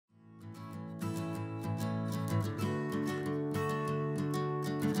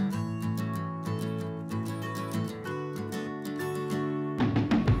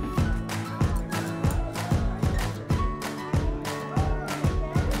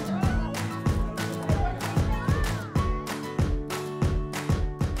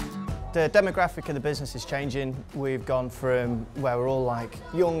The demographic of the business is changing. We've gone from where we're all like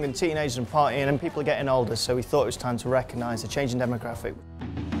young and teenagers and partying, and people are getting older, so we thought it was time to recognise the changing demographic.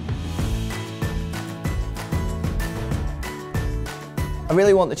 I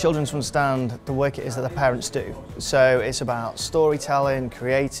really want the children to understand the work it is that their parents do. So it's about storytelling,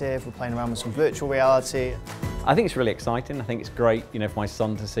 creative, we're playing around with some virtual reality. I think it's really exciting. I think it's great, for my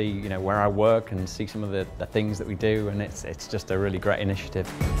son to see, where I work and see some of the things that we do, and it's just a really great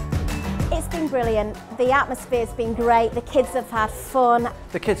initiative. It's been brilliant. The atmosphere's been great. The kids have had fun.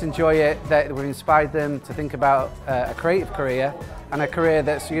 The kids enjoy it. We've inspired them to think about a creative career and a career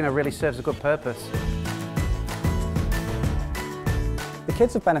that's really serves a good purpose. The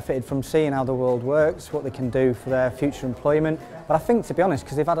kids have benefited from seeing how the world works, what they can do for their future employment, but I think, to be honest,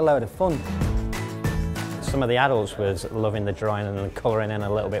 because they've had a load of fun. Some of the adults was loving the drawing and the colouring in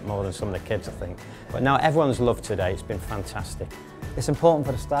a little bit more than some of the kids, I think. But no, everyone's loved today. It's been fantastic. It's important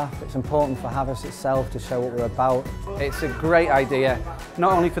for the staff, it's important for Havas itself to show what we're about. It's a great idea,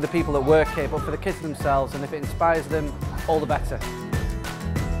 not only for the people that work here, but for the kids themselves, and if it inspires them, all the better.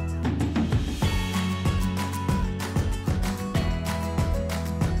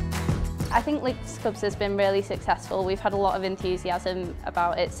 I think LYNXCubs has been really successful. We've had a lot of enthusiasm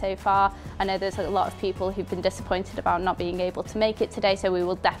about it so far. I know there's a lot of people who've been disappointed about not being able to make it today, so we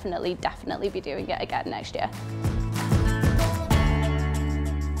will definitely be doing it again next year.